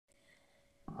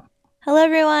Hello,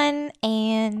 everyone,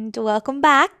 and welcome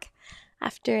back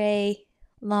after a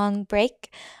long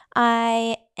break.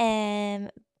 I am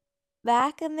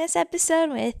back in this episode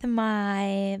with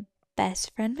my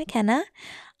best friend McKenna.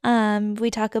 We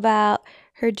talk about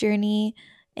her journey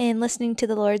in listening to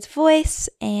the Lord's voice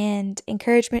and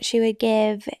encouragement she would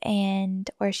give,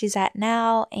 and where she's at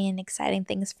now, and exciting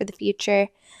things for the future.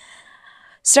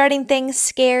 Starting things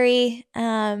scary,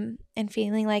 and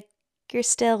feeling like you're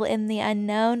still in the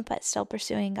unknown, but still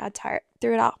pursuing God's heart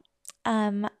through it all.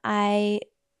 I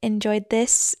enjoyed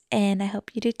this, and I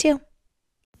hope you do too.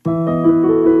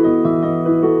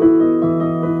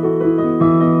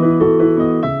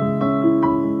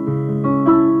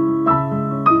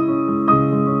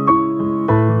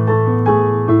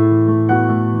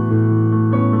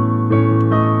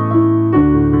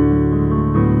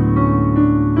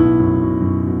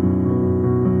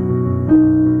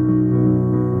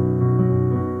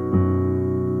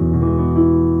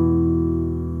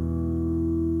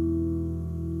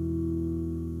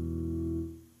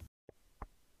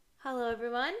 Hello,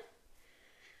 everyone.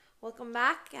 Welcome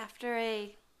back after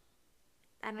I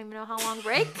don't even know how long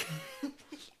break.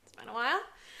 It's been a while.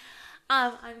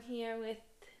 I'm here with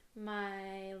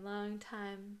my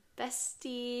longtime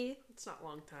bestie. It's not a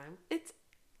long time.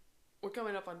 We're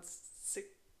coming up on 6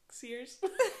 years.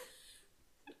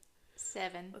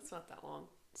 7. That's not that long.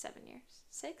 7 years.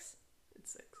 6?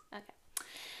 It's 6. Okay.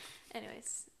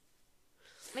 Anyways,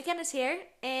 McKenna's here,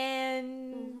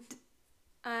 and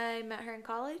I met her in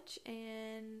college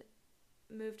and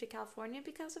moved to California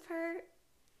because of her,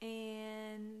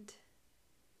 and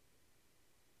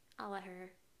I'll let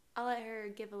her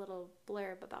give a little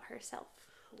blurb about herself.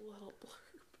 A little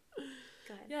blurb.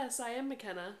 Go ahead. Yes, I am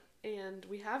McKenna, and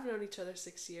we have known each other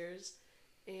 6 years,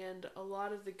 and a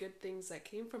lot of the good things that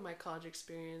came from my college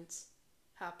experience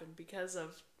happened because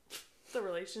of the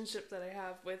relationship that I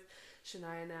have with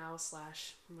Shania now /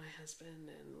 my husband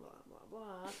and blah blah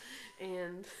blah.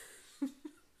 And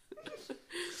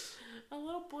a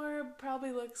little blurb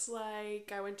probably looks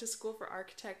like I went to school for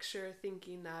architecture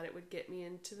thinking that it would get me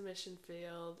into the mission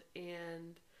field,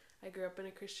 and I grew up in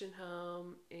a Christian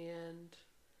home, and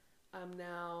I'm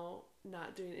now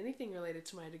not doing anything related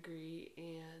to my degree,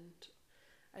 and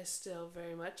I still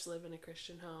very much live in a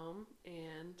Christian home,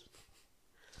 and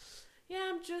yeah,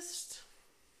 I'm just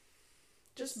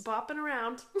bopping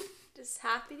around. Just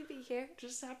happy to be here.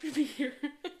 Just happy to be here.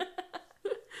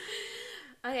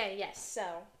 Okay, yes, so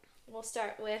we'll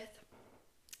start with,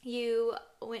 you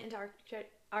went into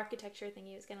architecture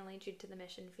thinking it was going to lead you to the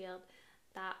mission field.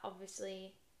 That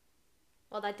obviously,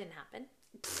 well, that didn't happen.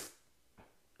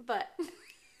 But,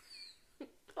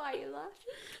 why are you laughing?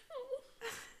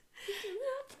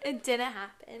 It didn't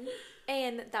happen.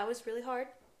 And that was really hard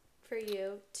for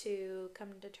you to come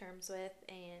to terms with,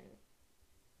 and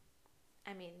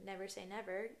I mean, never say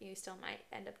never. You still might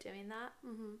end up doing that,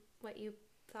 what you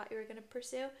thought you were going to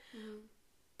pursue.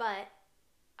 But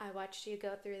I watched you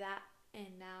go through that,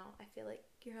 and now I feel like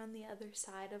you're on the other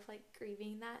side of like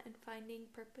grieving that and finding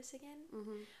purpose again.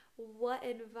 What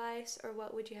advice or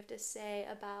what would you have to say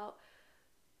about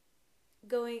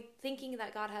thinking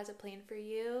that God has a plan for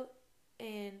you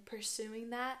and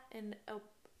pursuing that, and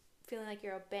feeling like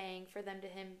you're obeying for them to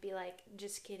him be like,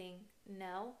 just kidding,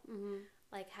 no?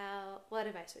 Like, what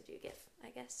advice would you give, I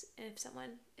guess, if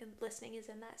someone listening is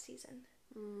in that season?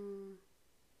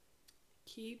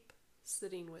 Keep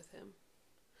sitting with him.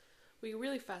 We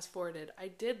really fast forwarded. I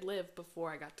did live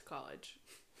before I got to college.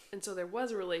 And so there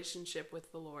was a relationship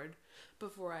with the Lord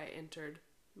before I entered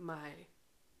my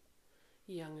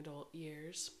young adult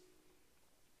years.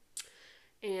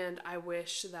 And I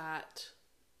wish that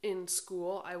in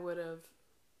school I would have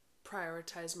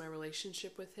prioritized my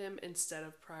relationship with him instead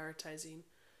of prioritizing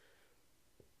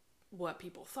what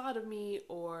people thought of me,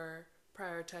 or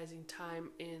prioritizing time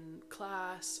in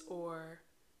class, or,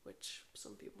 which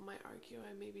some people might argue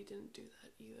I maybe didn't do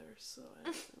that either, so I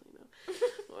don't really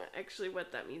know actually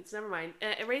what that means. Never mind.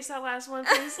 Erase that last one,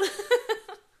 please.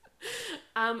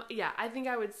 Yeah, I think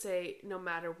I would say no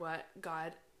matter what,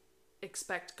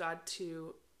 expect God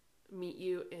to meet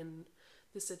you in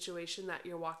the situation that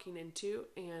you're walking into,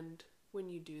 and when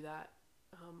you do that,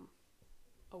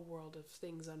 a world of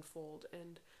things unfold.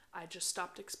 And I just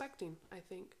stopped expecting. I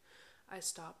think I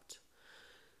stopped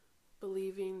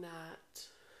believing that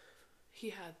he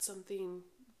had something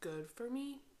good for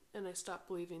me, and I stopped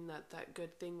believing that that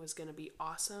good thing was going to be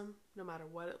awesome no matter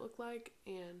what it looked like.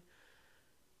 And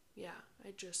yeah,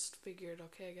 I just figured,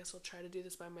 okay, I guess I'll try to do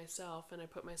this by myself. And I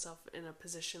put myself in a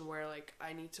position where, like,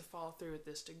 I need to follow through with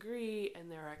this degree,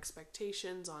 and there are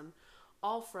expectations on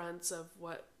all fronts of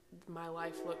what my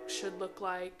life should look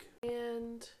like.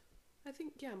 And I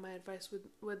think, yeah, my advice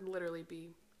would literally be,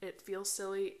 it feels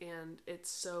silly and it's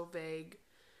so vague,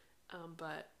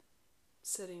 but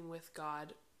sitting with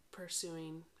God,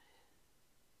 pursuing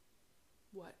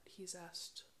what he's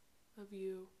asked of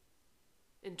you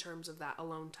in terms of that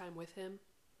alone time with him,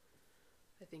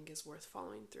 I think is worth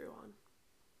following through on.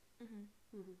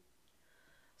 Mm-hmm. Mm-hmm.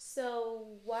 So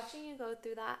watching you go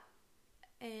through that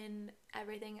and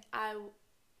everything, I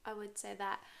would say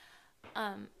that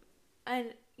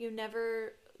and you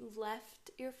never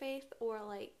left your faith or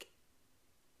like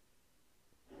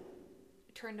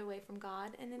turned away from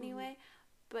God in any way,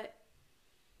 but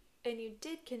and you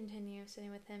did continue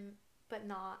sitting with him, but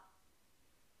not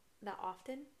that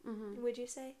often. Would you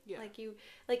say? Yeah.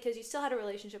 Because you still had a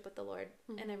relationship with the Lord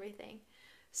and everything.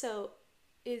 So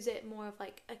is it more of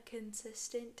like a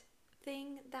consistent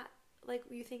thing that like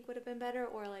you think would have been better,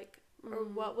 or like or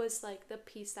what was like the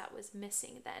piece that was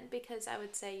missing then? Because I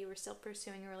would say you were still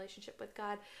pursuing a relationship with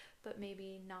God, but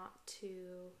maybe not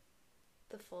to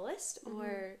the fullest,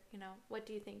 or what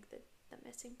do you think that the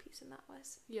missing piece in that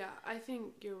was? Yeah, I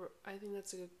think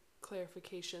that's a good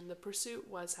clarification. The pursuit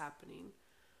was happening.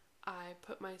 I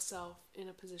put myself in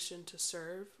a position to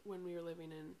serve when we were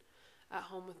living at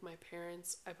home with my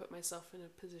parents. I put myself in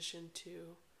a position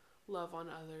to love on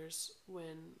others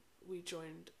when we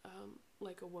joined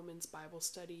like a women's Bible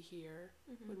study here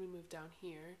when we moved down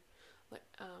here.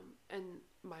 And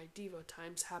my Devo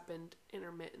times happened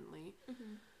intermittently.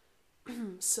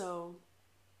 So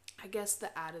I guess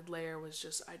the added layer was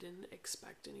just I didn't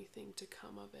expect anything to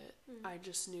come of it. I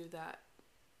just knew that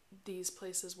these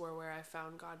places were where I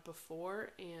found God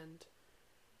before, and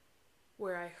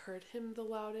where I heard him the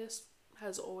loudest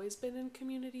has always been in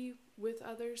community with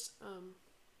others.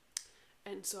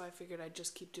 And so I figured I'd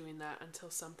just keep doing that until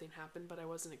something happened, but I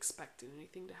wasn't expecting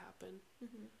anything to happen.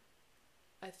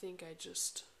 I think I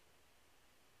just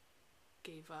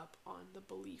gave up on the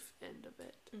belief end of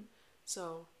it.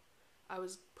 So I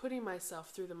was putting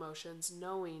myself through the motions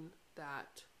knowing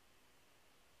that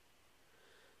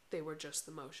they were just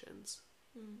the motions.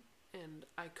 And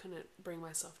I couldn't bring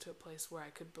myself to a place where I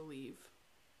could believe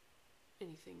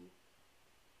anything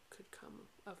could come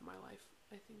of my life,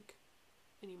 I think,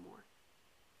 anymore.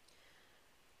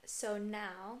 So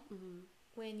now,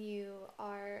 when you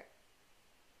are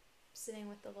sitting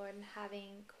with the Lord and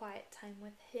having quiet time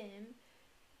with him,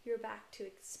 you're back to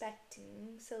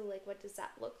expecting. So like, what does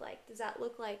that look like? Does that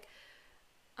look like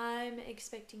I'm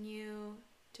expecting you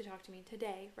to talk to me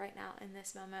today, right now, in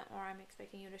this moment, or I'm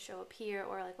expecting you to show up here,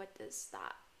 or like, what does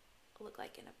that look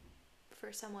like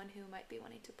for someone who might be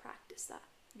wanting to practice that?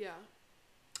 Yeah,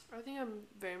 I think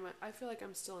I feel like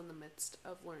I'm still in the midst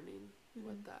of learning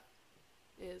what that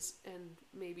is, and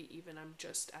maybe even I'm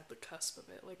just at the cusp of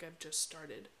it. Like I've just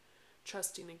started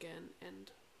trusting again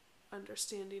and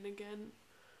understanding again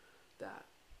that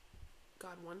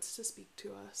God wants to speak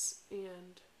to us,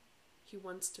 and he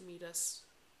wants to meet us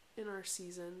in our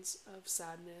seasons of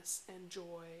sadness and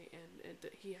joy, and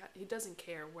he doesn't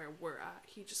care where we're at.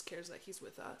 He just cares that he's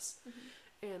with us.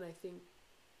 And I think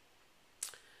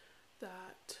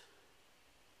that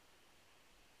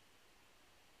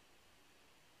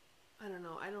I don't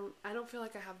know, I don't feel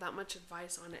like I have that much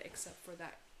advice on it, except for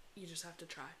that you just have to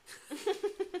try.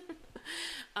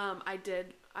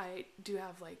 I do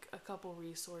have like a couple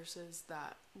resources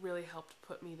that really helped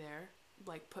put me there,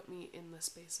 like put me in the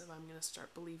space of I'm going to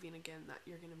start believing again that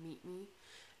you're going to meet me.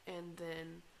 And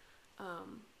then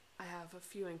I have a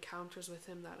few encounters with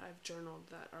him that I've journaled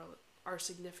that are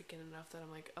significant enough that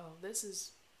I'm like, oh, this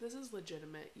is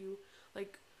legitimate. You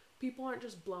like, people aren't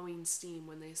just blowing steam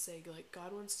when they say like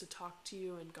God wants to talk to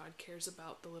you and God cares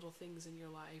about the little things in your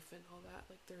life and all that.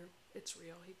 Like it's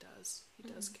real. He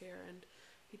does care, and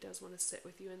he does want to sit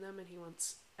with you in them, and he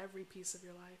wants every piece of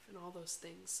your life and all those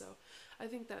things. So I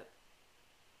think that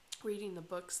reading the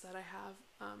books that I have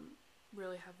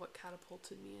really have what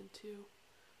catapulted me into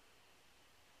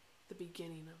the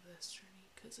beginning of this journey,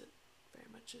 because it very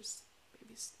much is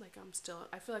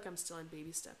I feel like I'm still in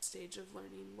baby step stage of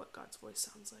learning what God's voice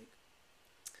sounds like.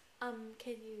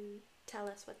 Can you tell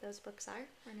us what those books are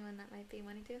for anyone that might be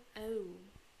wanting to?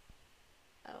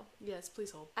 Oh. Yes,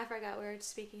 please hold. I forgot we were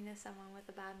speaking to someone with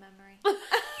a bad memory.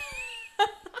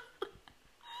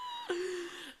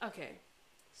 Okay,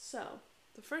 so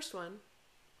the first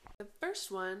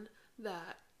one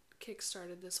that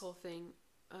kickstarted this whole thing,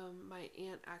 my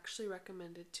aunt actually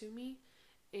recommended to me,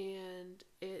 and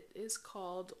it is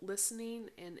called Listening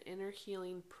and Inner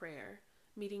Healing Prayer,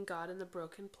 Meeting God in the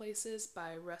Broken Places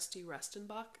by Rusty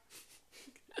Rustenbach.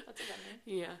 That's a good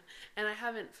name. Yeah, and I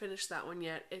haven't finished that one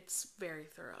yet. It's very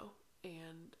thorough,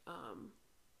 and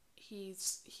he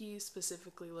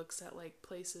specifically looks at like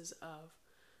places of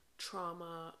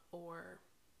trauma or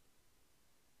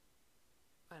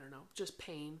I don't know, just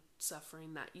pain,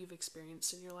 suffering that you've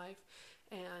experienced in your life,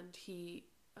 and he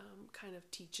kind of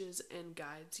teaches and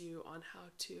guides you on how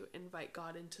to invite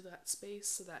God into that space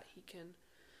so that he can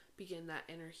begin that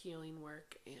inner healing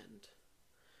work. And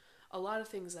a lot of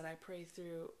things that I pray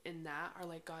through in that are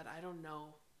like, God, I don't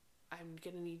know. I'm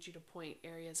going to need you to point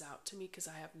areas out to me because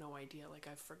I have no idea. Like,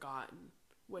 I've forgotten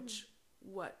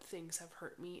what things have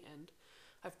hurt me, and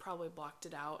I've probably blocked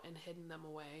it out and hidden them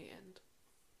away. And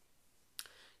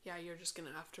yeah, you're just going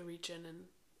to have to reach in and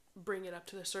bring it up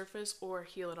to the surface or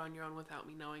heal it on your own without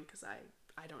me knowing, because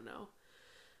I don't know.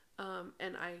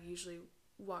 And I usually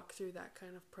walk through that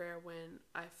kind of prayer when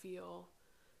I feel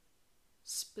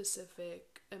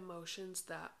specific emotions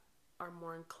that are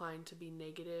more inclined to be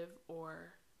negative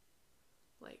or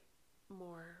like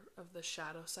more of the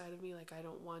shadow side of me. Like, I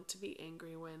don't want to be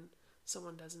angry when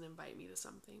someone doesn't invite me to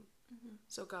something.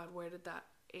 So God, where did that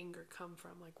anger come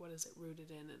from? Like, what is it rooted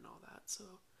in and all that? So,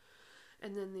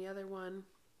 and then the other one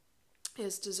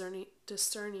is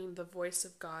discerning the voice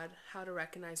of God, how to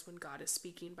recognize when God is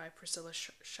speaking, by Priscilla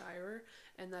Shirer.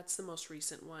 And that's the most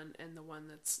recent one, and the one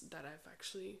that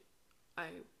I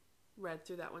read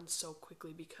through that one so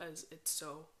quickly because it's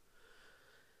so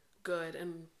good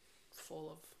and full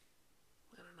of,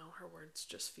 I don't know, her words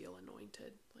just feel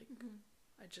anointed. Like,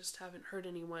 I just haven't heard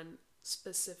anyone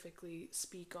specifically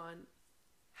speak on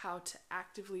how to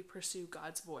actively pursue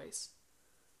God's voice.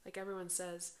 Like, everyone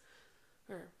says,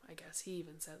 or I guess he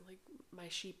even said, like, my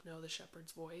sheep know the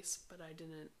shepherd's voice, but I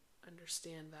didn't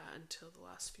understand that until the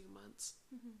last few months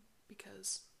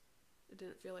because it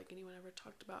didn't feel like anyone ever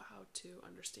talked about how to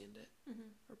understand it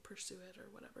or pursue it or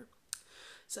whatever.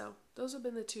 So those have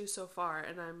been the two so far,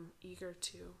 and I'm eager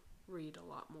to read a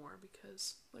lot more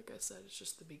because, like I said, it's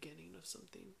just the beginning of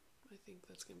something I think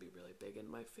that's going to be really big in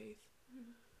my faith.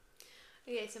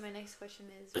 Okay, so my next question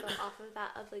is, but off of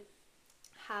that, of like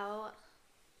how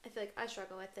I feel like I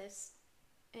struggle with this,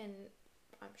 and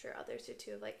I'm sure others do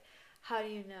too. Like, how do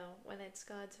you know when it's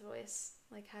God's voice?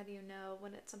 Like, how do you know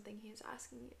when it's something He's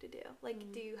asking you to do?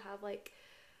 Like, do you have like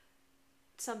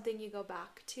something you go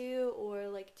back to, or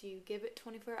like do you give it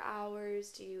 24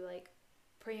 hours? Do you like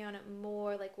pray on it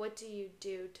more? Like, what do you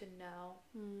do to know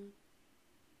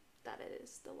that it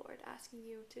is the Lord asking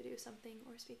you to do something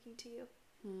or speaking to you?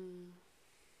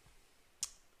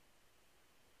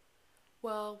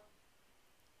 Well,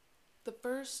 the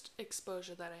first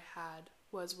exposure that I had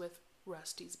was with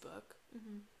Rusty's book,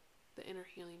 the Inner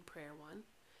Healing Prayer one,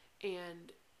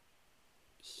 and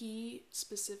he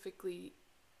specifically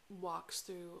walks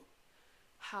through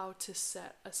how to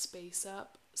set a space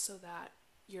up so that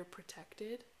you're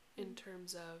protected in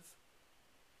terms of,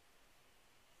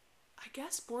 I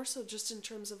guess more so just in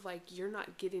terms of like, you're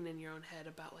not getting in your own head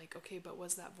about like, okay, but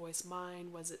was that voice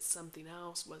mine? Was it something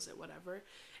else? Was it whatever?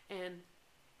 And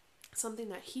something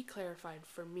that he clarified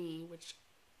for me, which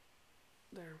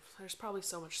there's probably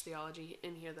so much theology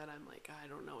in here that I'm like, I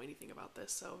don't know anything about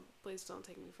this, so please don't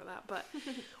take me for that. But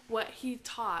what he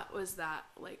taught was that,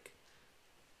 like,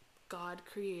 God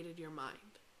created your mind.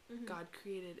 God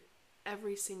created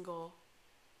every single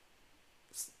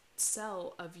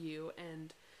cell of you,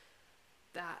 and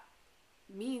that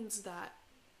means that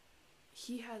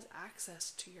he has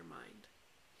access to your mind.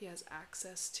 He has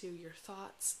access to your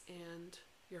thoughts and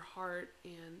your heart,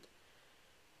 and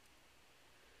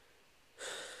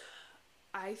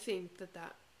I think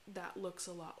that looks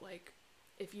a lot like,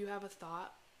 if you have a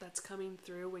thought that's coming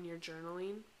through when you're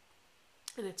journaling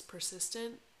and it's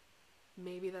persistent,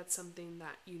 maybe that's something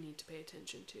that you need to pay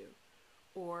attention to.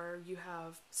 Or you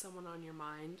have someone on your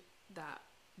mind that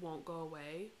won't go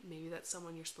away, maybe that's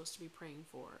someone you're supposed to be praying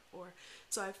for. Or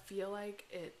so I feel like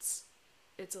it's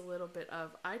a little bit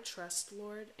of, I trust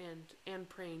Lord and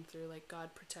praying through, like,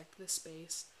 God, protect this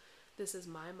space. This is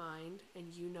my mind,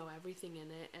 and you know everything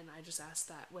in it, and I just ask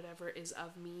that whatever is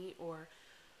of me or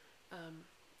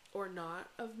not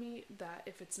of me, that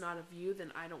if it's not of you,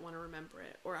 then I don't want to remember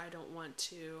it, or I don't want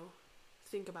to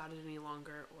think about it any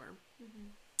longer, or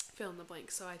fill in the blank.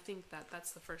 So I think that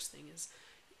that's the first thing, is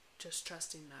just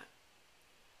trusting that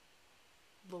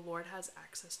the Lord has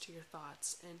access to your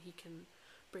thoughts, and he can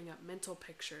bring up mental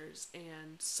pictures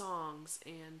and songs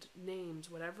and names,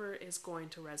 whatever is going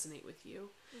to resonate with you.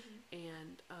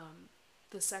 And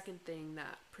the second thing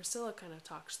that Priscilla kind of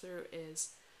talks through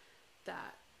is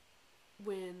that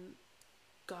when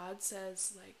God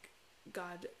says, like,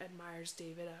 God admires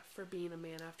David for being a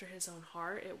man after his own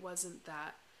heart, it wasn't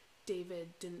that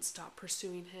David didn't stop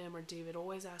pursuing him, or David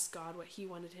always asked God what he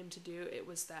wanted him to do. It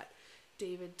was that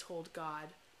David told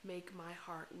God, make my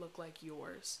heart look like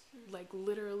yours. Like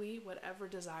literally whatever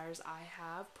desires I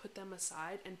have, put them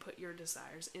aside and put your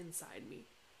desires inside me.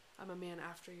 I'm a man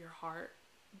after your heart,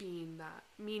 meaning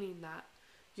that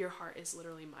your heart is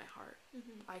literally my heart.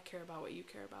 I care about what you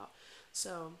care about.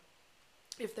 So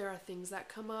if there are things that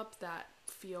come up that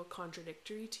feel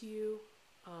contradictory to you,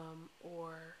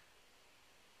 or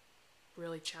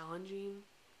really challenging,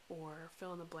 or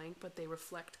fill in the blank, but they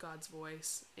reflect God's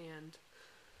voice, and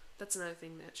that's another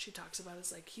thing that she talks about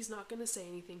is like, he's not going to say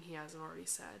anything he hasn't already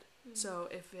said. So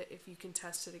if you can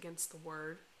test it against the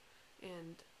word,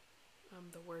 and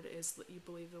the word is, you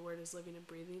believe the word is living and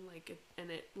breathing, like it,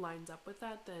 and it lines up with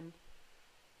that, then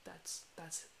that's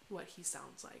what he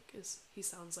sounds like. Is he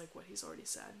sounds like what he's already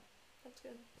said. That's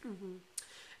good.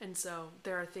 And so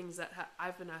there are things that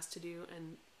I've been asked to do,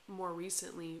 and more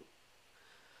recently,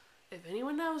 if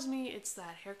anyone knows me, it's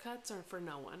that haircuts are for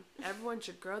no one. Everyone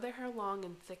should grow their hair long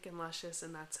and thick and luscious,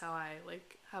 and that's how I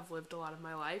have lived a lot of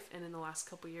my life. And in the last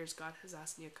couple of years, God has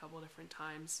asked me a couple different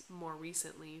times. More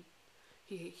recently,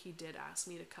 he did ask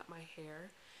me to cut my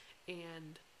hair,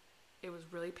 and it was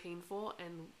really painful,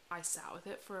 and I sat with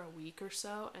it for a week or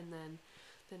so, and then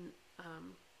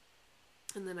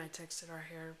I texted our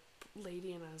hair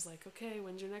lady, and I was like, okay,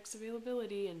 when's your next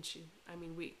availability? And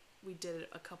we did it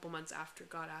a couple months after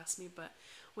God asked me, but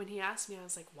when he asked me, I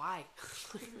was like, why?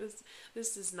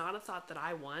 This is not a thought that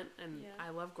I want, and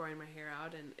I love growing my hair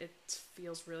out, and it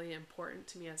feels really important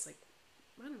to me as I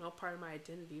don't know, part of my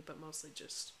identity, but mostly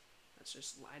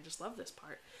I just love this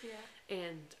part. Yeah.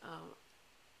 And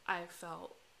I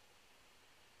felt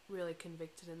really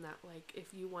convicted in that,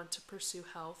 if you want to pursue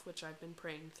health, which I've been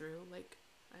praying through,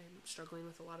 I'm struggling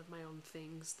with a lot of my own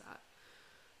things that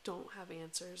don't have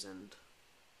answers, and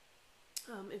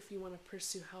if you want to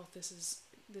pursue health, this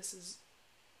is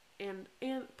and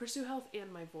pursue health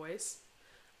and my voice,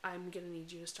 I'm gonna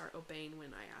need you to start obeying when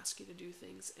I ask you to do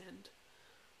things. And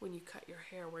when you cut your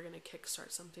hair, we're gonna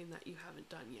kickstart something that you haven't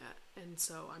done yet. And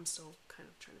so I'm still kind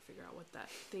of trying to figure out what that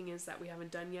thing is that we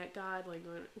haven't done yet, God.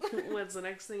 What's the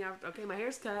next thing after? Okay, my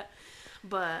hair's cut,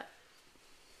 but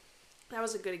that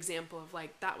was a good example of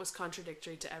that was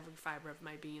contradictory to every fiber of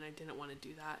my being. I didn't want to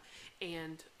do that,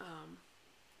 and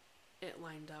it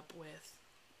lined up with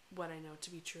what I know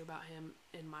to be true about him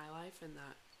in my life, and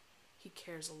that he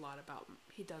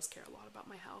does care a lot about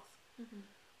my health.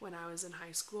 When I was in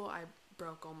high school, I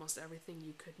broke almost everything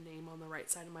you could name on the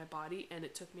right side of my body, and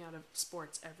it took me out of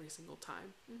sports every single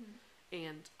time.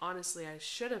 And honestly, I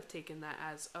should have taken that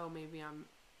as, oh, maybe I'm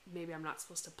not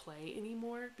supposed to play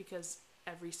anymore, because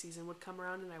every season would come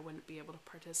around and I wouldn't be able to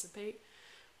participate.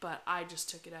 But I just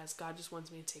took it as God just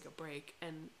wants me to take a break,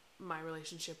 and my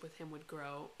relationship with him would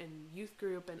grow in youth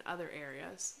group and other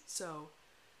areas. So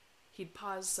he'd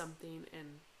pause something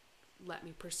and let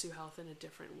me pursue health in a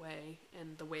different way,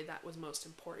 and the way that was most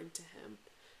important to him.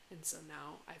 And so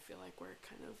now I feel like we're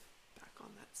kind of back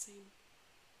on that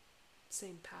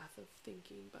same path of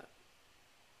thinking, but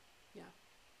yeah.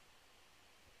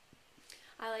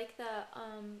 I like the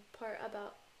part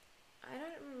about, I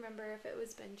don't remember if it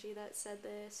was Benji that said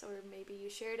this, or maybe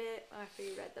you shared it after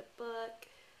you read the book,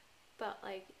 but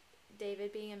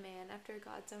David being a man after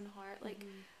God's own heart,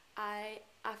 I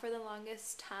for the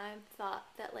longest time thought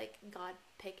that God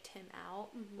picked him out,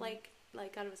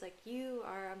 God was like, you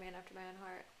are a man after my own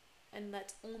heart, and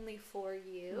that's only for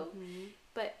you,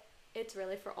 but it's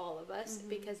really for all of us,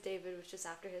 because David was just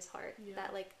after his heart.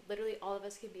 That literally all of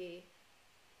us can be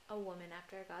a woman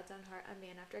after God's own heart, a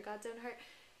man after God's own heart,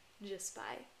 just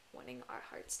by wanting our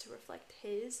hearts to reflect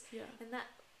his. And that,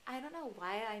 I don't know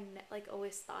why I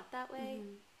always thought that way,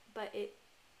 but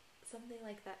something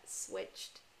like that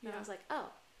switched, and I was like, oh,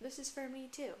 this is for me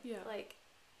too.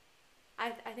 I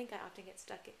think I often get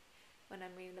stuck when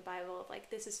I'm reading the Bible of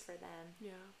this is for them,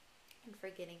 and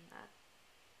forgetting that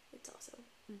it's also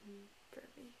for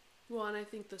me. Well, and I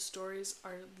think the stories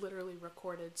are literally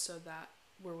recorded so that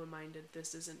we're reminded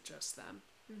this isn't just them.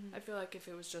 I feel like if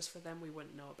it was just for them, we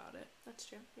wouldn't know about it. That's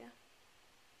true, yeah.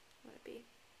 Would it be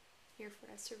here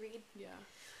for us to read? Yeah,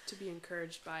 to be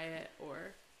encouraged by it,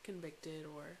 or convicted,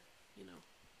 or,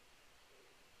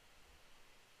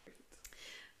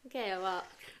 Okay, well,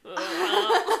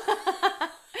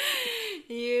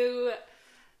 you,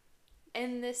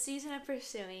 in this season of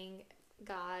pursuing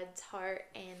God's heart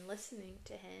and listening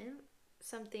to him,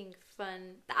 something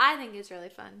fun that I think is really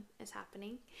fun is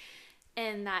happening,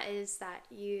 and that is that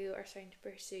you are starting to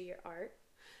pursue your art.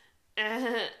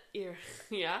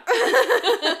 Yeah.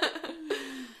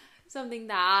 Something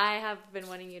that I have been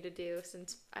wanting you to do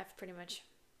since I've pretty much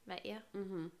met you.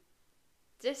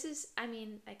 this is, I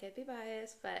mean, I could be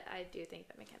biased, but I do think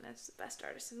that McKenna is the best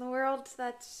artist in the world.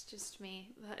 That's just me.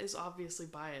 That is obviously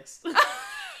biased.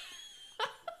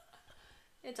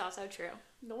 It's also true.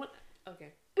 No one...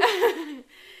 Okay.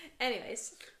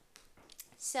 Anyways,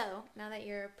 so now that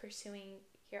you're pursuing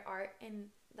your art and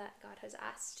that God has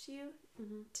asked you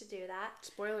to do that.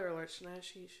 Spoiler alert, Shania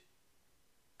Sheesh.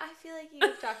 I feel like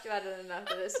you've talked about it enough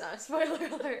that it's not a spoiler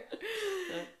alert.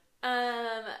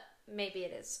 Maybe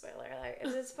it is spoiler alert. If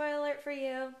it's a spoiler alert for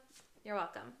you, you're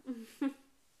welcome.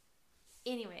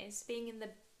 Anyways, being in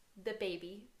the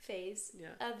baby phase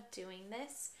of doing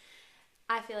this,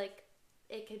 I feel like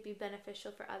it could be beneficial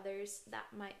for others that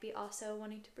might be also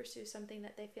wanting to pursue something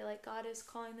that they feel like God is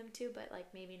calling them to, but like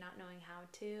maybe not knowing how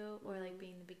to, or like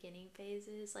being in the beginning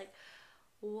phases. Like,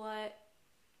 what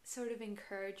sort of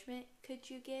encouragement could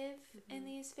you give in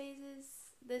these phases,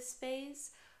 this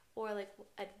phase, or like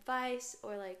advice,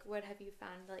 or like what have you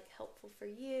found like helpful for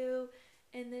you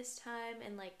in this time?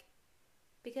 And like,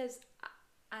 because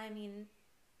I mean,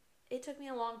 it took me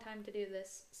a long time to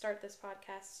start this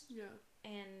podcast,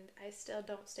 and I still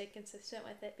don't stay consistent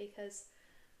with it because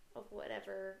of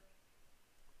whatever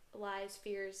lies,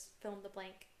 fears, fill in the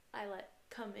blank I let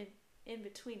come in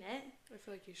between it. I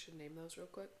feel like you should name those real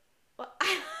quick. Well,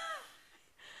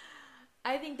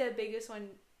 I think the biggest one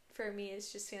for me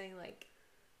is just feeling like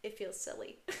it feels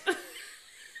silly.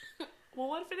 Well,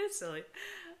 what if it is silly?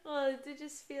 Well, it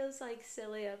just feels like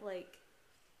silly of like,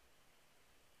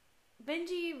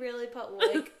 Benji really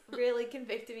really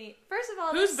convicted me. First of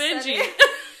all, who's Benji?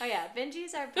 Oh yeah, Benji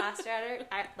is our pastor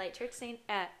at Light Church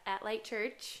at Light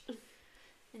Church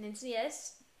in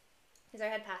NCS. He's our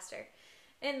head pastor,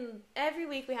 and every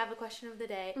week we have a question of the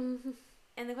day.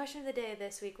 And the question of the day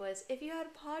this week was, if you had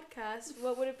a podcast,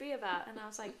 what would it be about? And I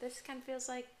was like, this kind of feels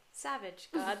like savage,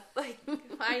 God. Like,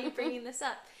 why are you bringing this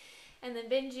up? And then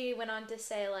Benji went on to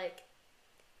say, like,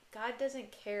 God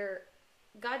doesn't care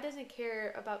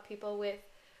about people with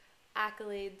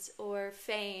accolades or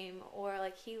fame, or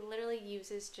like, he literally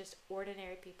uses just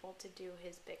ordinary people to do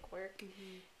his big work.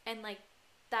 And like,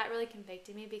 that really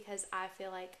convicted me because I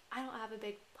feel like I don't have a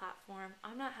big platform.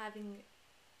 I'm not having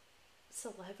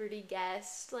celebrity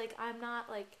guests. Like, I'm not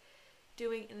like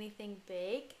doing anything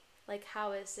big. Like,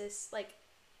 how is this, like,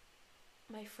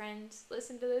 my friends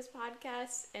listen to this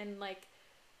podcast, and like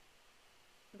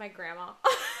my grandma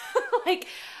like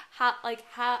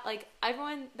how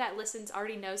everyone that listens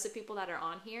already knows the people that are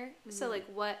on here. So like,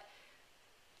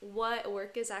 what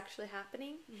work is actually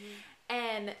happening?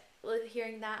 And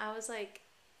hearing that, I was like,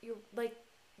 you're like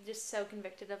just so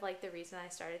convicted of like, the reason I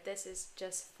started this is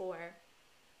just for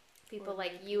people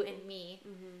like you and me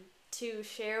to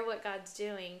share what God's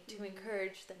doing, to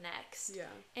encourage the next.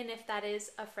 And if that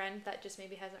is a friend that just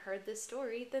maybe hasn't heard this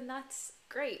story, then that's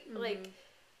great. Like,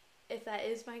 if that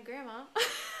is my grandma,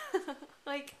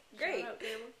 like, great.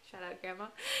 Shout out grandma.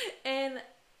 And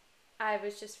I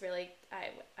was just really, I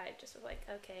just was like,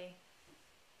 okay,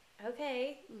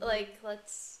 like,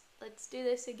 let's do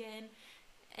this again.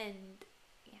 And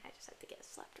yeah, I just had to get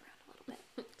slapped around a little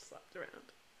bit. Slapped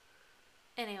around.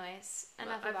 Anyways,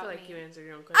 enough about me. I feel like you answered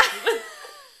your own question.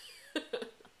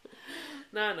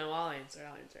 No, I'll answer.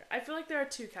 I feel like there are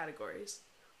two categories.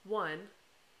 One,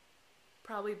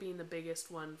 probably being the biggest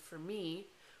one for me,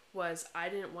 was I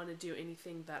didn't want to do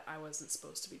anything that I wasn't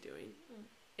supposed to be doing.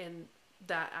 And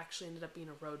that actually ended up being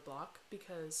a roadblock,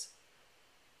 because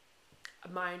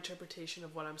my interpretation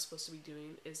of what I'm supposed to be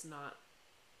doing is not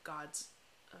God's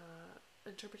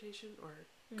interpretation or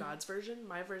God's version.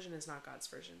 My version is not God's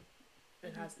version.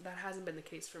 That hasn't been the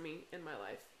case for me in my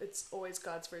life. It's always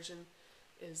God's version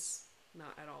is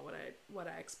not at all what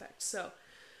I expect. So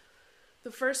the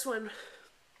first one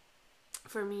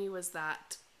for me was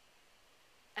that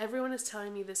everyone is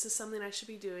telling me this is something I should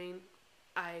be doing.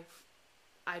 I've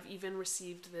even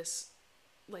received this,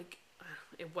 like,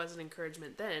 it wasn't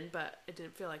encouragement then, but it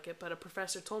didn't feel like it. But a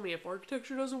professor told me, if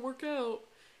architecture doesn't work out,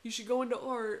 you should go into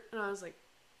art. And I was like,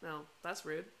 no, that's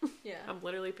rude. Yeah. I'm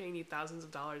literally paying you thousands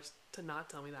of dollars to not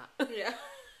tell me that. Yeah.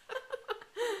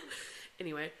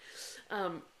 Anyway,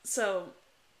 so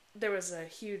there was a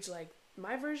huge, like,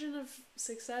 my version of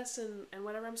success and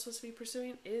whatever I'm supposed to be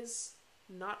pursuing is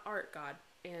not art, God.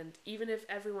 And even if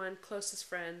everyone, closest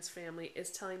friends, family,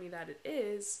 is telling me that it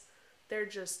is, they're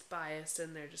just biased,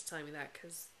 and they're just telling me that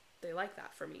because they like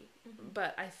that for me.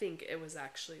 But I think it was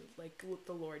actually like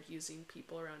the Lord using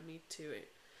people around me to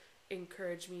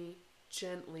encourage me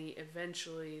gently,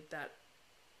 eventually, that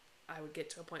I would get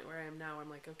to a point where I am now. I'm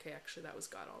like, okay, actually that was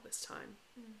God all this time.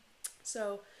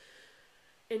 So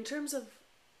in terms of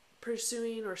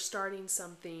pursuing or starting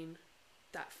something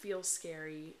that feels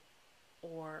scary,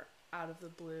 or out of the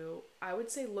blue, I would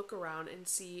say look around and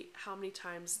see how many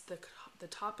times the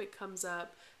topic comes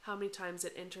up, how many times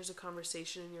it enters a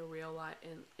conversation in your real life,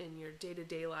 in your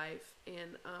day-to-day life,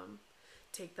 and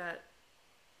take that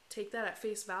at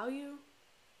face value,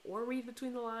 or read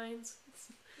between the lines,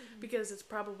 because it's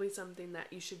probably something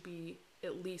that you should be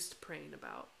at least praying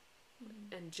about,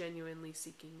 and genuinely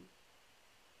seeking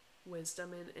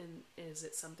wisdom in, and is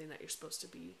it something that you're supposed to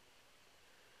be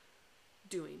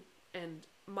doing. And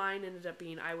mine ended up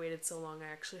being, I waited so long,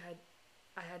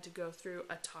 I had to go through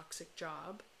a toxic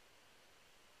job,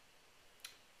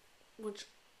 which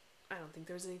I don't think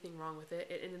there was anything wrong with it.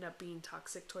 It ended up being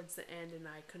toxic towards the end, and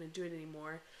I couldn't do it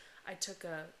anymore. I took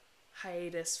a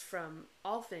hiatus from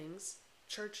all things,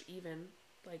 church even,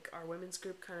 like our women's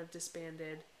group kind of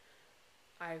disbanded.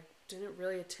 I didn't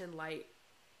really attend Light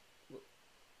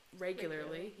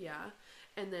regularly. Yeah.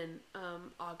 And then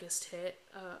August hit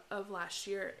of last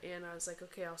year, and I was like,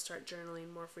 okay, I'll start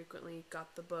journaling more frequently.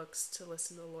 Got the books to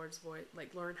listen to the Lord's voice,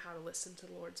 like learn how to listen to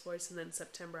the Lord's voice. And then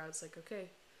September, I was like,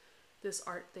 okay, this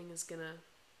art thing is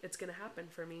it's gonna happen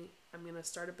for me. I'm gonna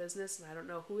start a business, and I don't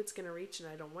know who it's gonna reach, and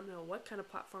I don't want to know what kind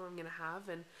of platform I'm gonna have.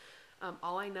 And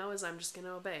all I know is I'm just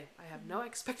gonna obey. I have no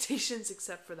expectations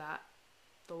except for that.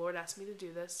 The Lord asked me to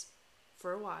do this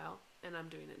for a while, and I'm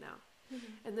doing it now.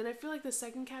 And then I feel like the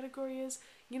second category is,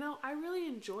 I really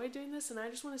enjoy doing this and I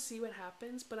just want to see what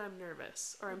happens, but I'm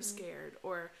nervous or I'm scared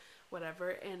or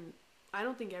whatever. And I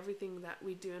don't think everything that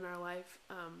we do in our life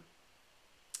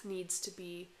needs to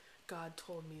be, God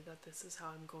told me that this is how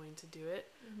I'm going to do it.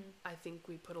 I think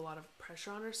we put a lot of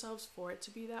pressure on ourselves for it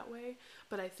to be that way.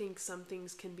 But I think some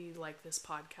things can be like this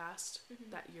podcast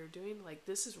that you're doing. Like,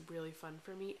 this is really fun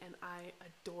for me, and I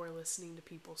adore listening to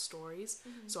people's stories.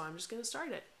 So I'm just going to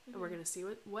start it, and we're going to see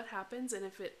what happens. And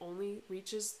if it only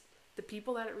reaches the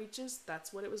people that it reaches,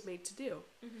 that's what it was made to do.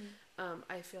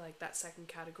 I feel like that second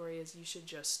category is you should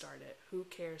just start it. Who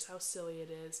cares how silly it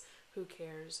is? Who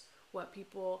cares what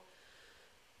people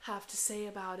have to say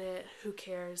about it? Who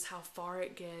cares how far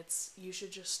it gets? You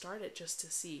should just start it just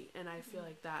to see. And I feel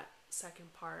like that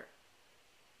second part,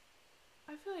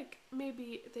 I feel like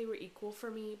maybe they were equal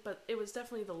for me, but it was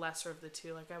definitely the lesser of the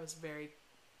two. Like, I was very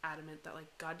adamant that,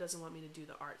 like, God doesn't want me to do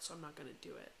the art, so I'm not going to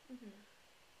do it.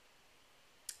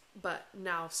 But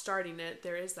now starting it,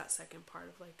 there is that second part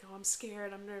of like, oh, I'm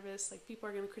scared, I'm nervous, like, people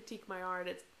are going to critique my art.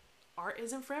 Art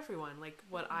isn't for everyone. Like,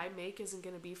 what I make isn't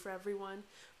going to be for everyone.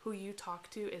 Who you talk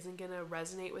to isn't going to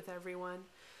resonate with everyone.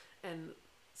 And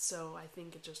so I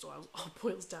think it just all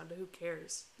boils down to who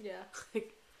cares. Yeah.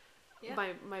 Like, yeah.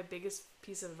 My biggest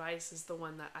piece of advice is the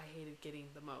one that I hated getting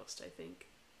the most, I think.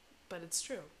 But it's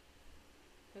true.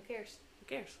 Who cares? Who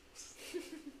cares?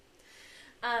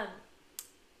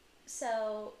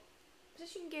 So,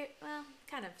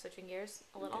 kind of switching gears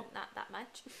a little, not that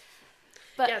much.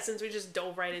 But yeah, since we just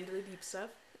dove right into the deep stuff.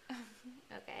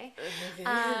 Okay.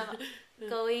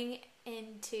 Going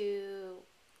into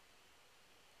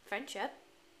friendship,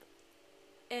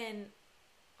 and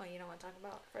you don't want to talk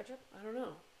about friendship? I don't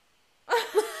know.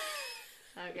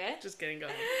 Okay. Just kidding. Go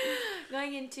ahead.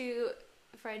 Going into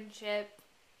friendship,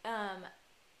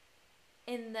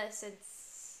 in the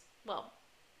sense,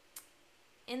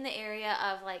 in the area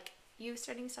of like you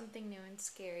starting something new and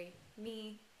scary,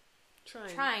 me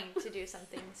trying to do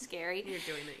something scary. You're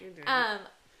doing it.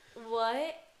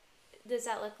 What does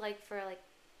that look like for like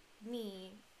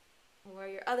me or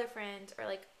your other friends, or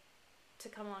like to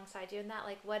come alongside you in that?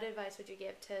 Like, what advice would you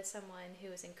give to someone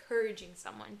who is encouraging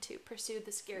someone to pursue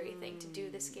the scary thing, to do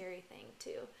the scary thing,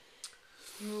 to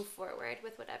move forward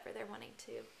with whatever they're wanting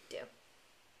to do?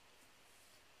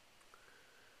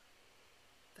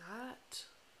 That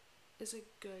is a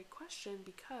good question,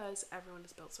 because everyone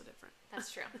is built so different.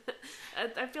 That's true.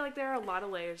 I feel like there are a lot of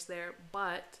layers there,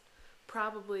 but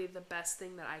probably the best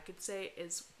thing that I could say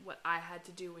is what I had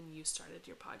to do when you started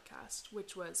your podcast,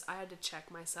 which was I had to check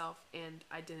myself, and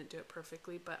I didn't do it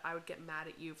perfectly, but I would get mad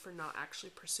at you for not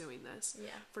actually pursuing this,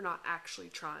 for not actually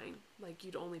trying. Like,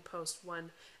 you'd only post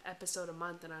one episode a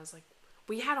month, and I was like,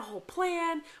 we had a whole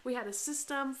plan, we had a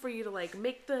system for you to like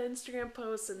make the Instagram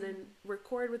posts and then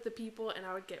record with the people, and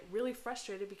I would get really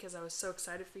frustrated because I was so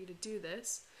excited for you to do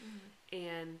this,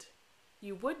 and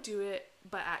you would do it,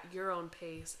 but at your own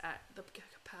pace, at the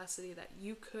capacity that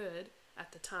you could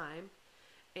at the time.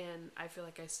 And I feel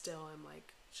like I still am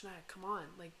like, Shania, come on.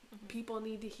 Like, people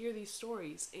need to hear these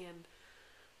stories, and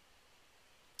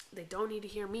they don't need to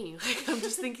hear me. Like, I'm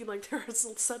just thinking, like, there is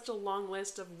such a long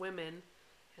list of women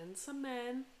and some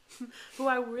men who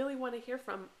I really want to hear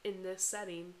from in this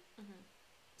setting.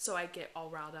 So I get all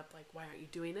riled up, like, why aren't you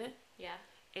doing it? Yeah.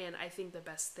 And I think the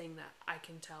best thing that I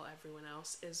can tell everyone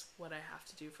else is what I have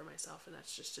to do for myself, and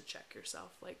that's just to check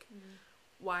yourself. Like,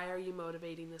 why are you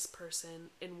motivating this person?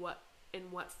 In what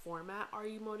format are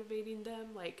you motivating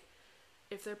them? Like,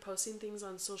 if they're posting things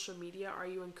on social media, are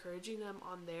you encouraging them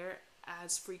on there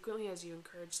as frequently as you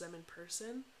encourage them in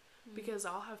person? Because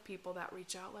I'll have people that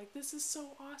reach out like, this is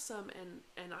so awesome,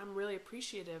 and I'm really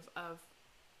appreciative of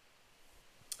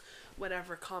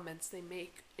whatever comments they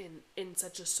make in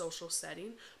such a social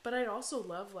setting. But I'd also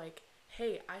love, like,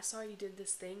 hey, I saw you did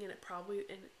this thing, and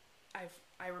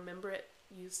I remember it,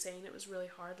 you saying it was really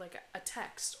hard, like a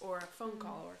text or a phone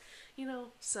call, or, you know,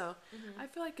 so I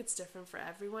feel like it's different for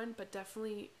everyone, but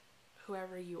definitely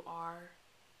whoever you are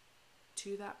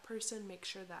to that person, make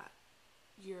sure that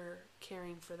you're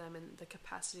caring for them in the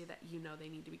capacity that you know they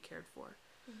need to be cared for.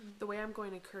 The way I'm going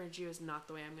to encourage you is not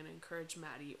the way I'm going to encourage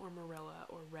Maddie or Marilla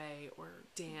or Ray or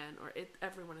Dan, or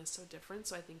everyone is so different.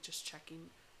 So I think just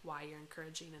checking why you're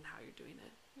encouraging and how you're doing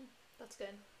it. That's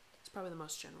good. It's probably the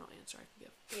most general answer I can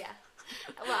give. Yeah.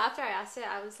 Well, after I asked it,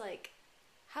 I was like,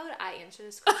 how would I answer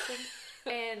this question?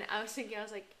 And I was thinking, I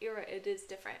was like, you're right, it is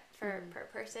different per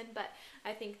person. But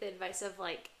I think the advice of,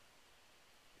 like,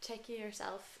 checking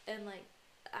yourself and, like,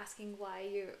 asking why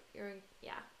you're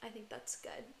I think that's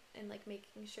good. And, like,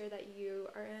 making sure that you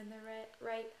are in the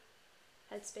right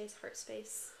headspace, heart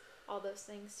space, all those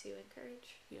things to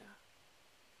encourage. Yeah.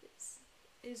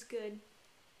 Is good.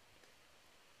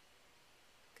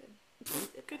 Good.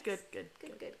 Good.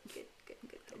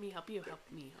 Let me help you.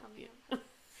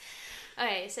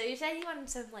 Okay, so you said you wanted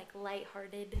some, like,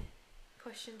 lighthearted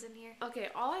questions in here. Okay,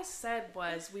 all I said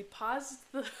was we paused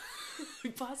the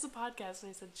podcast, and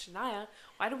I said, Shania,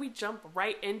 why do we jump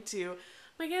right into,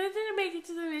 my God, I didn't make it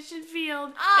to the mission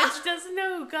field, and she doesn't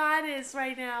know who God is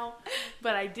right now.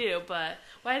 But I do, but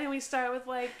why didn't we start with,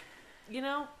 like, you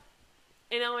know,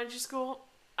 in elementary school,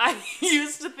 I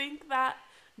used to think that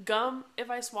gum, if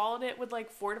I swallowed it, would,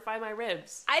 like, fortify my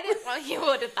ribs. I didn't know you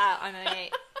would have thought on a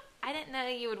I didn't know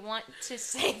you would want to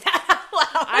say that out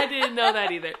loud. I didn't know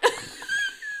that either.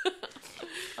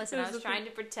 Listen, I was trying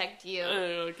to protect you.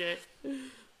 Okay.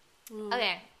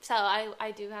 Okay, so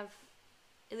I do have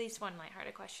at least one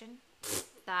lighthearted question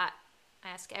that I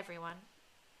ask everyone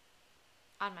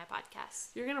on my podcast.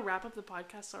 You're going to wrap up the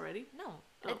podcast already? No.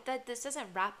 Oh. This doesn't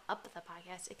wrap up the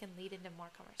podcast. It can lead into more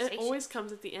conversation. It always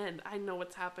comes at the end. I know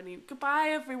what's happening. Goodbye,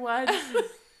 everyone.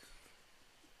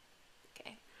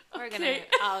 Okay.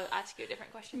 I'll ask you a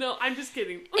different question. No, I'm just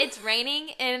kidding. It's raining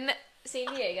in San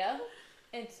Diego.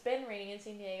 It's been raining in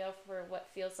San Diego for what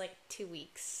feels like 2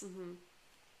 weeks. Mm-hmm.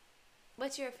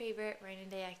 What's your favorite rainy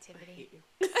day activity? I hate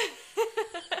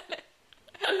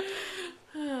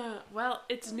you. Well,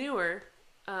 it's newer,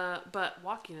 but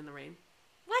walking in the rain.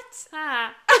 What?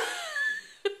 Ah.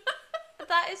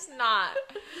 That is not.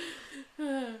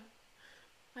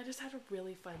 I just had a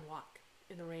really fun walk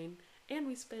in the rain, and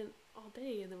we spent all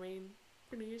day in the rain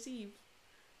for New Year's Eve.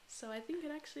 So I think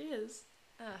it actually is.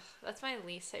 Ugh, that's my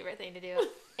least favorite thing to do.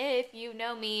 If you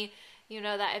know me, you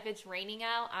know that if it's raining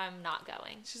out, I'm not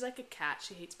going. She's like a cat.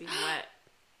 She hates being wet.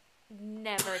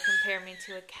 Never compare me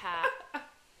to a cat.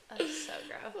 That's so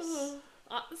gross.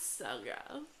 So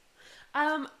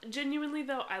gross. Genuinely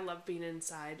though, I love being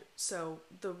inside. So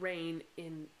the rain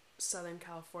in Southern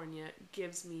California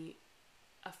gives me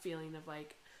a feeling of,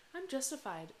 like, I'm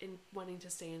justified in wanting to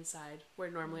stay inside, where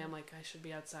normally I'm like, I should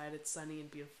be outside. It's sunny and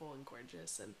beautiful and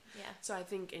gorgeous. And so I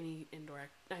think any indoor,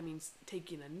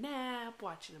 taking a nap,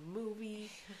 watching a movie,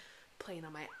 playing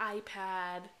on my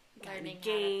iPad, learning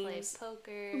how to play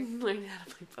poker. Learning how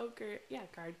to play poker. Yeah,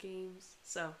 card games.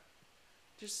 So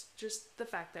just the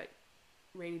fact that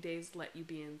rainy days let you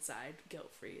be inside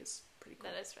guilt-free is pretty cool.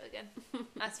 That is really good.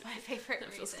 That's my favorite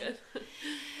That feels reason.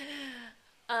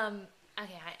 good.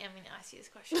 Okay, I am going to ask you this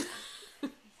question.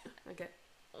 Okay.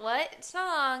 What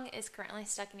song is currently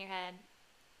stuck in your head,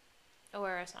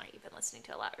 or a song you've been listening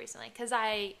to a lot recently? Because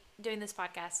doing this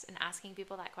podcast and asking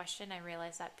people that question, I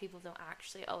realized that people don't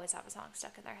actually always have a song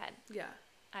stuck in their head. Yeah.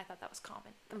 I thought that was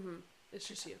common. Mm-hmm. It's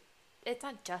just you. It's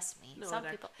not just me. No, some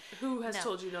people. Who has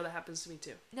told you? No, that happens to me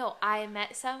too. No, I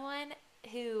met someone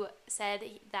who said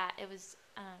that it was,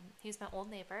 he was my old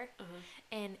neighbor,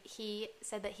 and he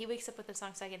said that he wakes up with a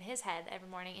song stuck in his head every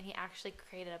morning, and he actually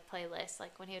created a playlist.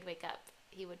 Like, when he would wake up,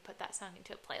 he would put that song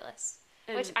into a playlist,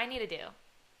 which I need to do.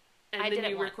 And then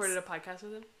you recorded a podcast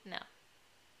with him? No.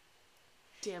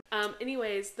 Damn.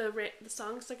 Anyways, the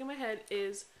song stuck in my head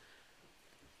is,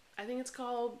 I think it's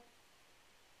called,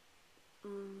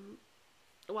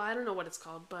 well, I don't know what it's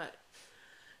called, but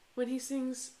when he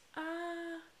sings,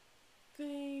 I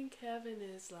think heaven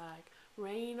is like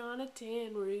rain on a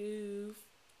tin roof.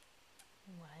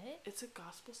 What? It's a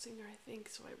gospel singer, I think,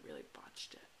 so I really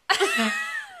botched it. I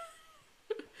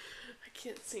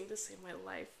can't sing to save my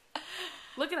life.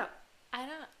 Look it up. I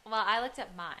don't. Well, I looked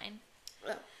up mine.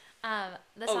 Oh.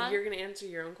 The song. You're gonna answer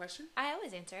your own question? I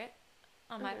always answer it.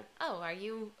 On my. Okay. Oh, are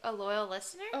you a loyal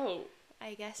listener? Oh.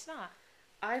 I guess not.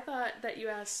 I thought that you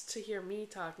asked to hear me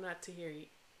talk, not to hear you.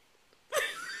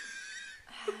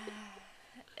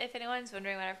 If anyone's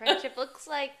wondering what our friendship looks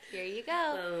like, here you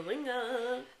go.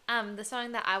 The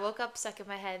song that I woke up stuck in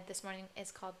my head this morning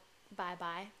is called Bye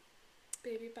Bye.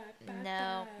 Baby, bye, bye, No,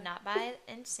 bye. not by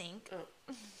NSYNC. Oh.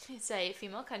 It's a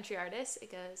female country artist.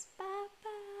 It goes, bye bye,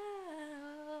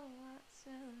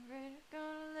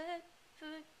 gonna let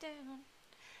foot down.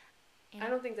 I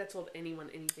don't think that told anyone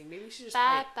anything. Maybe you should just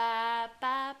bye play it.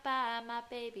 bye, bye bye, my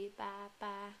baby, bye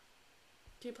bye.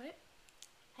 Can you play it?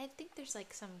 I think there's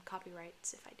like some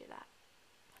copyrights if I do that.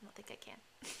 I don't think I can.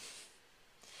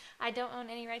 I don't own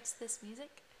any rights to this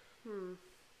music.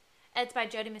 It's by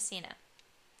Jody Messina.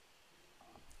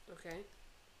 Okay.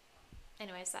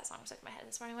 Anyways, that song stuck in my head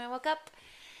this morning when I woke up.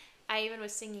 I even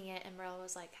was singing it, and Merle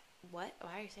was like, "What?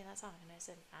 Why are you singing that song?" And I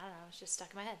said, "I don't know. It's just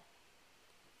stuck in my head."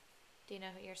 Do you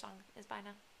know who your song is by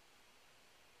now?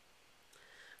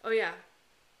 Oh, yeah.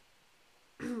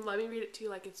 Let me read it to you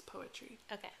like it's poetry.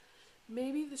 Okay.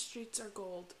 Maybe the streets are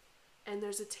gold, and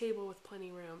there's a table with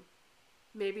plenty room.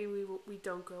 Maybe we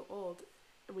don't grow old,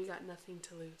 and we got nothing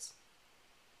to lose.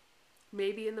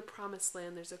 Maybe in the promised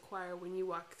land there's a choir when you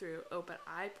walk through. Oh, but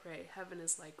I pray heaven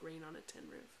is like rain on a tin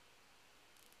roof.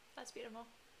 That's beautiful.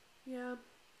 Yeah.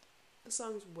 The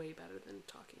song's way better than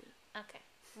talking it. Okay.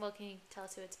 Well, can you tell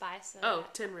us who it's by? So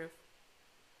Tin Roof.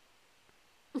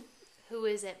 Who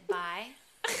is it by?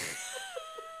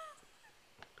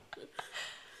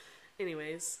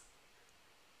 Anyways.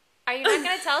 Are you not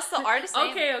going to tell us the artist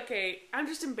name? Okay. I'm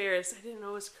just embarrassed. I didn't know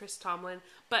it was Chris Tomlin.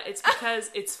 But it's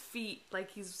because it's feet.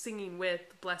 Like he's singing with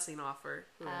Blessing Offer.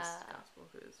 Who is gospel.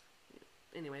 Who is...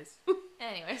 Yeah. Anyways.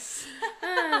 It's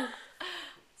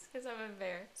because I'm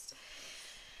embarrassed.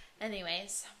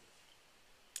 Anyways.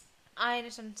 I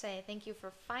just want to say thank you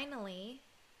for finally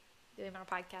doing our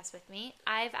podcast with me.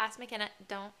 I've asked McKenna,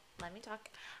 don't let me talk.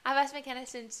 I've asked McKenna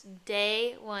since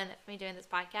day one of me doing this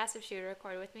podcast if she would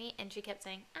record with me, and she kept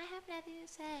saying, I have nothing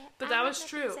to say. But that was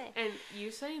true. And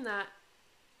you saying that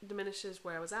diminishes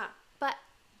where I was at. But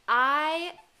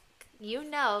my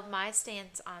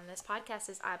stance on this podcast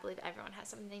is I believe everyone has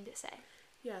something to say.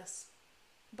 Yes.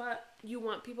 But you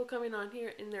want people coming on here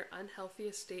in their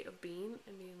unhealthiest state of being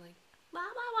and being like, blah,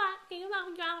 blah, blah,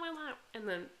 and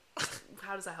then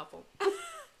how does that help them?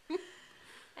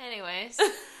 Anyways,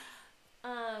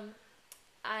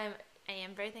 I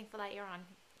am very thankful that you're on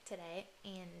today,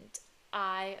 and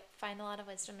I find a lot of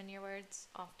wisdom in your words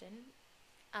often,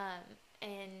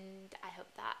 and I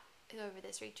hope that whoever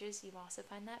this reaches, you also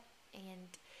find that,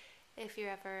 and if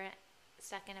you're ever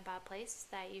stuck in a bad place,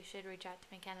 that you should reach out to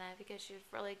McKenna because she's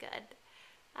really good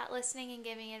at listening and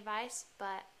giving advice,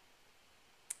 but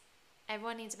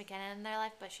everyone needs McKenna in their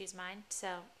life, but she's mine,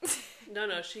 so...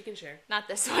 No, she can share. Not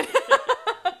this one.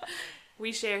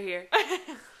 We share here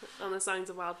on the Songs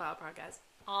of Wildflower podcast.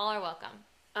 All are welcome.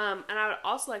 And I would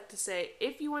also like to say,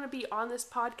 if you want to be on this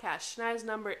podcast, Shania's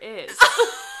number is...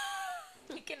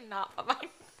 You cannot put my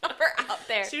number out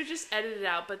there. She would just edit it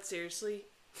out, but seriously,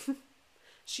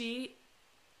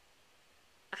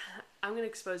 I'm going to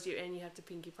expose you, and you have to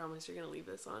pinky promise you're going to leave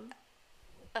this on.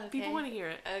 Okay. People want to hear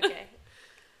it. Okay.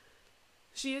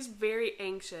 She is very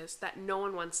anxious that no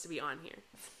one wants to be on here.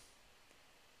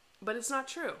 But it's not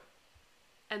true.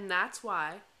 And that's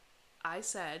why I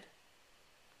said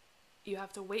you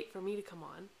have to wait for me to come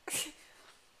on.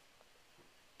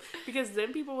 Because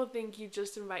then people will think you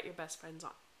just invite your best friends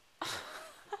on.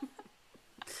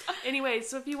 Anyway,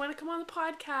 so if you want to come on the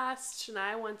podcast,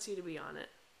 Shania wants you to be on it.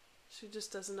 She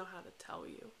just doesn't know how to tell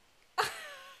you.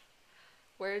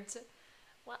 Words.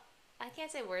 Well, I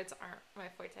can't say words aren't my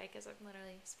forte because I'm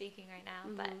literally speaking right now,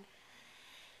 but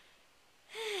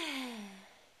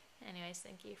anyways,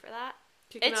 thank you for that.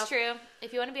 It's true.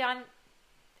 If you want to be on,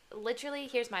 literally,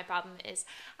 here's my problem is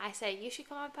I say, you should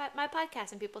come on my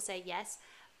podcast, and people say yes,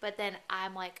 but then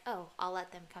I'm like, oh, I'll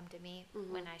let them come to me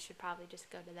when I should probably just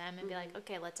go to them and be like,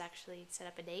 okay, let's actually set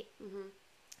up a date.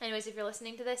 Anyways, if you're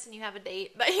listening to this and you have a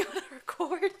date that you want to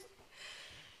record,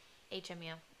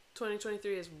 HMU.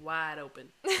 2023 is wide open.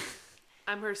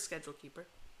 I'm her schedule keeper.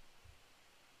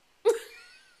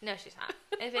 No, she's not.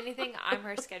 If anything, I'm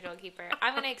her schedule keeper.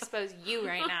 I'm going to expose you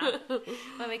right now.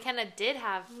 When McKenna did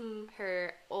have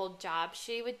her old job,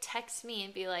 she would text me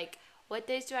and be like, what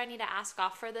days do I need to ask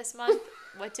off for this month?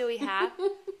 What do we have?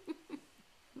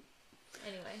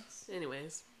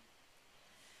 Anyways.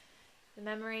 The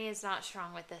memory is not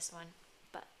strong with this one,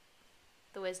 but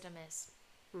the wisdom is.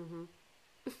 Mm-hmm.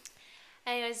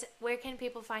 Anyways, where can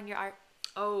people find your art?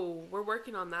 Oh, we're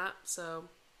working on that, so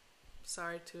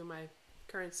sorry to my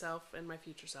current self and my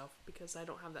future self because I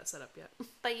don't have that set up yet.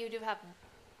 But you do have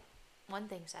one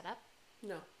thing set up.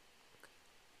 No.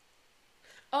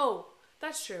 Oh,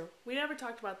 that's true. We never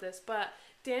talked about this, but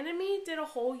Dan and me did a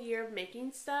whole year of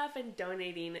making stuff and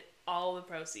donating all the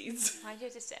proceeds. Why'd you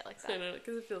have to say it like I that? know,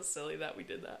 because it feels silly that we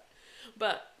did that.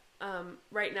 But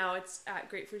right now it's at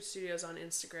Grapefruit Studios on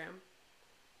Instagram.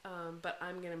 But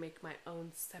I'm going to make my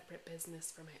own separate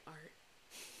business for my art.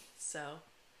 So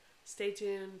stay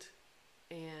tuned.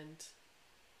 And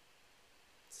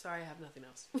sorry, I have nothing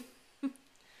else.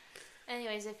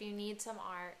 Anyways, if you need some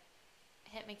art,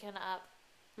 hit McKenna up.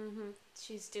 Mm-hmm.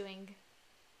 She's doing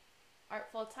art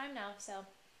full time now, so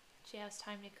she has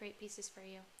time to create pieces for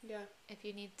you Yeah. if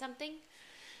you need something.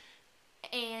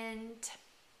 And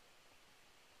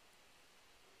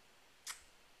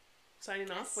Signing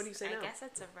off? What do you say now? I guess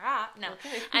that's a wrap. No.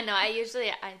 Okay. I know. I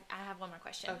have one more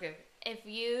question. Okay. If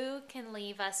you can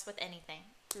leave us with anything,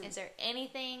 is there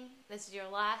anything, this is your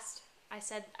last, I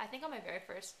think on my very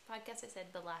first podcast, I said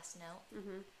the last note.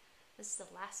 Mm-hmm. This is the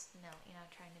last note,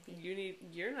 trying to be.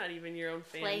 You're not even your own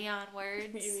fan. Play on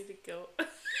words. You need to go.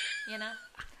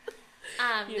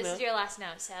 This is your last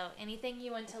note, so anything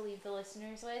you want to leave the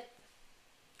listeners with,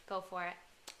 go for it.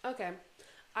 Okay.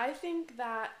 I think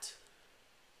that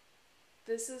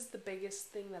this is the biggest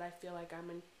thing that I feel like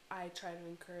I try to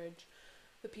encourage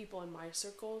the people in my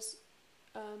circles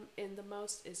in the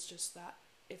most is just that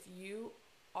if you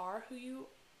are who you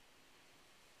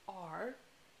are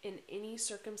in any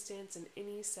circumstance, in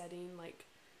any setting, like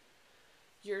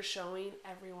you're showing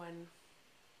everyone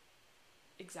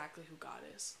exactly who God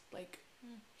is. Like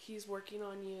He's working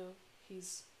on you.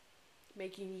 He's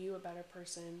making you a better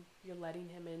person. You're letting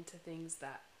Him into things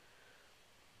that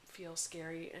feel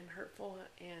scary and hurtful,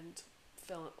 and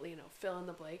fill in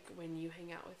the blank when you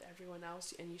hang out with everyone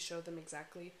else and you show them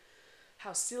exactly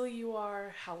how silly you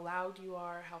are, how loud you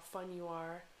are, how fun you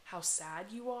are, how sad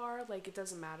you are. Like, it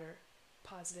doesn't matter,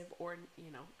 positive or,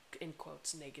 in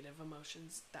quotes, negative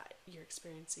emotions that you're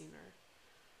experiencing or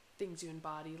things you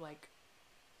embody. Like,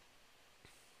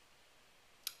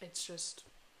 it's just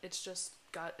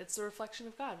God. It's the reflection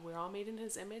of God. We're all made in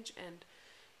His image, and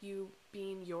you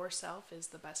being yourself is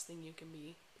the best thing you can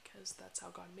be because that's how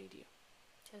God made you.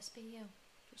 Just be you.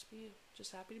 Just be you.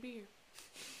 Just happy to be here.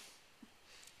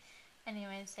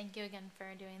 Anyways, thank you again for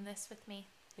doing this with me.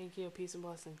 Thank you. Peace and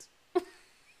blessings. We're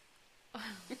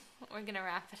going to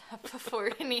wrap it up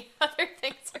before any other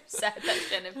things are said that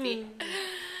shouldn't be.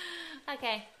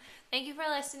 Okay. Thank you for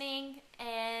listening.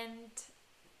 And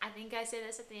I think I say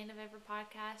this at the end of every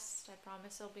podcast. I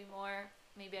promise there'll be more.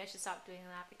 Maybe I should stop doing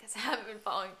that because I haven't been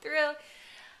following through.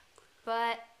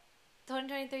 But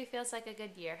 2023 feels like a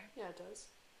good year. Yeah, it does.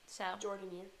 So Jordan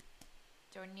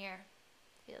year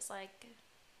feels like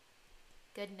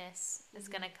goodness is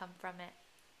going to come from it.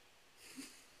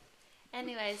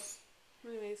 Anyways,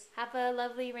 have a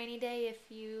lovely rainy day if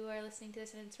you are listening to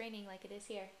this and it's raining like it is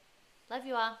here. Love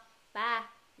you all. Bye.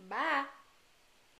 Bye.